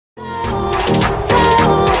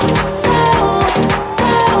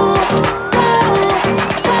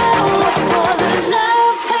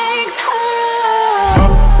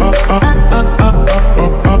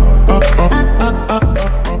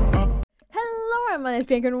my name's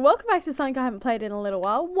Bianca and welcome back to something I haven't played in a little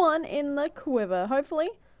while. One in the Quiver. Hopefully,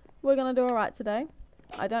 we're going to do alright today.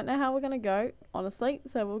 I don't know how we're going to go, honestly,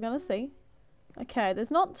 so we're going to see. Okay,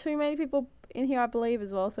 there's not too many people in here, I believe,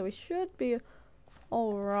 as well, so we should be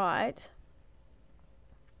alright.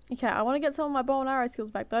 Okay, I want to get some of my bow and arrow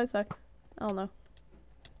skills back, though, so... I don't know.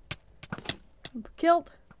 I'm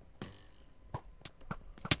killed.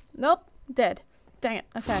 Nope, dead. Dang it,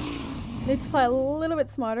 okay. Need to play a little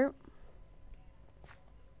bit smarter.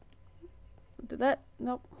 Do that.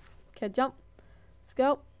 Nope. Okay, jump. Let's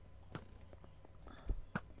go.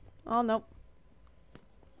 Oh, nope.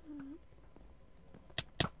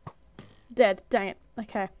 Dead. Dang it.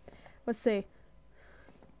 Okay. Let's see.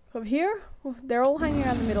 Over here, they're all hanging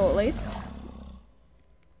around the middle at least.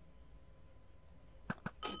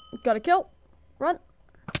 Got a kill. Run.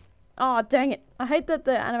 Oh, dang it. I hate that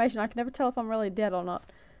the animation. I can never tell if I'm really dead or not.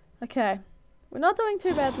 Okay. We're not doing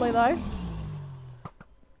too badly, though.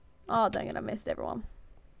 Oh, dang it. I missed everyone.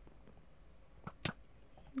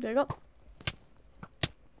 There you go.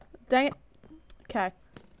 Dang it. Okay.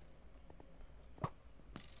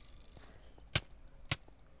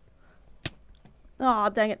 Oh,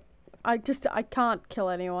 dang it. I can't kill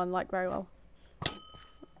anyone, like, very well.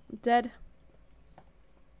 Dead.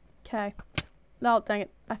 Okay. No, dang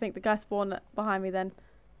it. I think the guy spawned behind me then.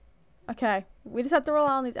 Okay. We just have to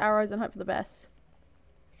rely on these arrows and hope for the best.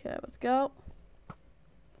 Okay, let's go.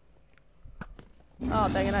 Oh,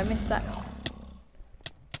 dang it. I missed that.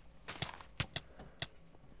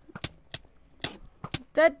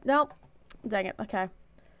 Dead. Nope. Dang it. Okay.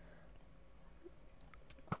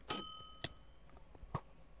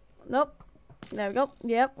 Nope. There we go.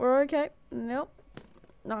 Yep, we're okay. Nope.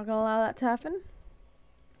 Not gonna allow that to happen.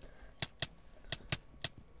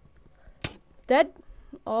 Dead.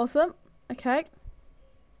 Awesome. Okay.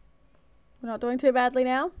 We're not doing too badly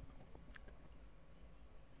now.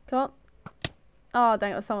 Cool. Oh,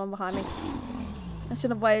 dang it, was someone behind me. I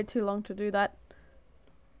shouldn't have waited too long to do that.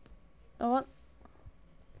 Oh, what?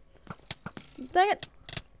 Dang it.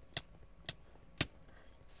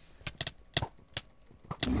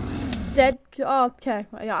 Dead. Oh, okay.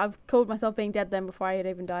 Yeah, I've called myself being dead then before I had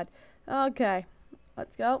even died. Okay.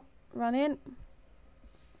 Let's go. Run in.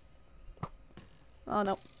 Oh,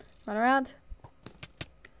 no. Run around.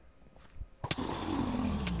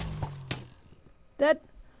 Dead.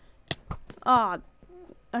 Oh,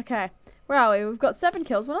 okay. Where are we? We've got 7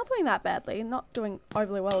 kills. We're not doing that badly. Not doing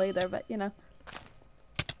overly well either, but, you know.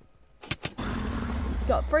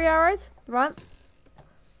 Got 3 arrows. Run.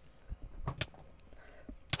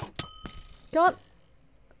 Go on.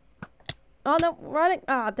 Oh, no. Running.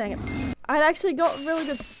 Ah, oh, dang it. I'd actually got really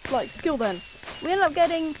good, like, skill then. We ended up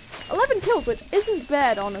getting 11 kills, which isn't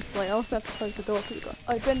bad, honestly. I also have to close the door because it got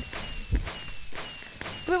opened.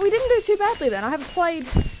 But we didn't do too badly then. I haven't played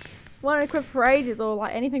one in a Quiver for ages or like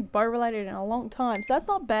anything bow related in a long time. So that's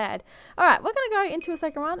not bad. Alright, we're going to go into a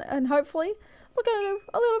second run and hopefully we're going to do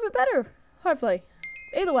a little bit better. Hopefully.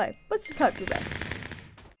 Either way, let's just hope for the best.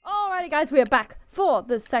 Alrighty guys, we are back for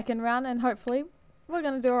the second round and hopefully we're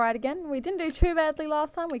going to do alright again. We didn't do too badly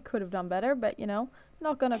last time. We could have done better, but you know,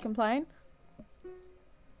 not going to complain.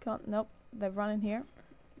 Nope, they've run in here.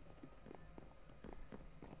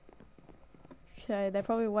 Okay, they're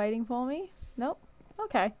probably waiting for me. Nope.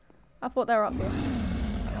 Okay. I thought they were up here.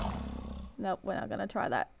 Nope, we're not going to try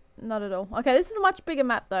that. Not at all. Okay, this is a much bigger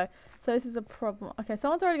map though. So this is a problem. Okay,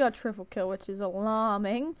 someone's already got a triple kill, which is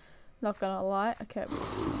alarming. Not going to lie. Okay.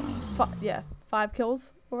 Yeah, 5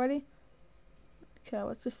 kills already. Okay,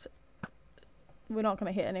 let's just... We're not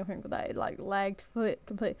going to hit anything with that. It like lagged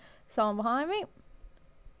completely. Someone behind me.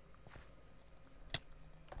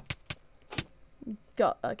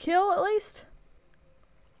 Got a kill at least.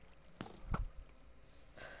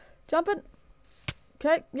 Jumping.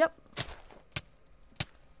 Okay, yep.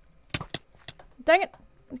 Dang it.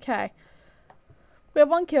 Okay. We have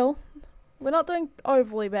 1 kill. We're not doing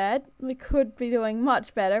overly bad. We could be doing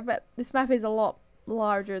much better, but this map is a lot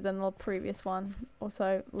larger than the previous one.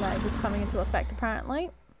 Also, lag is coming into effect apparently.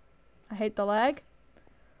 I hate the lag.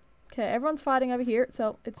 Okay, everyone's fighting over here,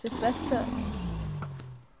 so it's just best to...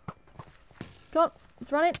 Come on,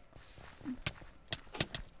 let's run it.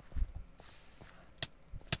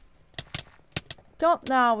 Don't.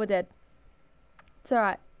 No, we're dead. It's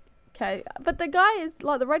alright. Okay, but the guy is,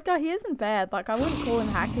 like, the red guy, he isn't bad. Like, I wouldn't call him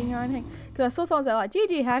hacking or anything. Because I saw someone say, like,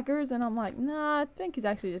 GG hackers, and I'm like, nah, I think he's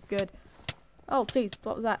actually just good. Oh, jeez,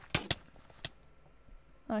 what was that?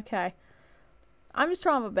 Okay. I'm just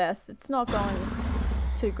trying my best. It's not going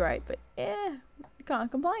too great, but yeah, I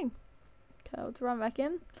can't complain. Okay, let's run back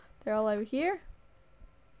in. They're all over here.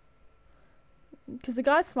 Because the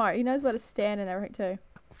guy's smart. He knows where to stand and everything too.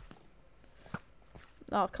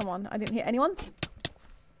 Oh, come on. I didn't hit anyone.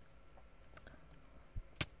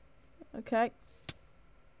 Okay.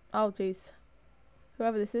 Oh, jeez.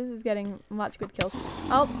 Whoever this is getting much good kills.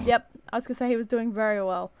 Oh, yep. I was going to say he was doing very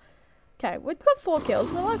well. Okay, we've got 4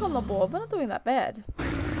 kills. We're like on the board. We're not doing that bad.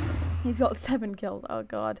 He's got 7 kills. Oh,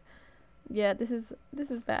 God. Yeah, this is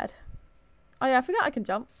bad. Oh, yeah, I forgot I can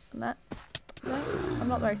jump on that. No, I'm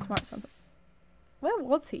not very smart or something. Where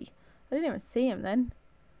was he? I didn't even see him then.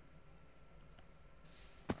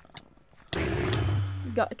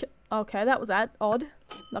 Okay, that was odd.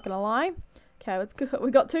 Not gonna lie. Okay, let's go.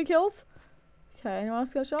 We got 2 kills. Okay, anyone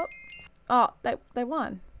else got a shot? Oh, they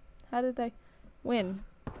won. How did they win?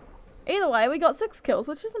 Either way, we got 6 kills,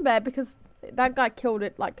 which isn't bad because that guy killed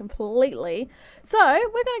it like completely. So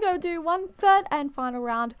we're gonna go do 1 third and final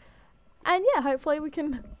round, and yeah, hopefully we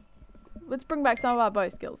can. Let's bring back some of our bow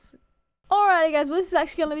skills. Alrighty, guys. Well, this is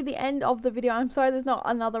actually gonna be the end of the video. I'm sorry, there's not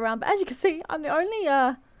another round, but as you can see, I'm the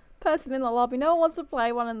only person in the lobby. No one wants to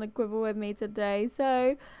play one in the Quiver with me today,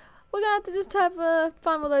 so we're gonna have to just have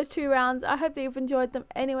fun with those 2 rounds. I hope that you've enjoyed them.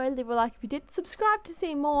 Anyway, leave a like if you did. Subscribe to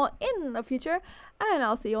see more in the future, and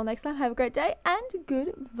I'll see you all next time. Have a great day and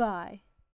goodbye.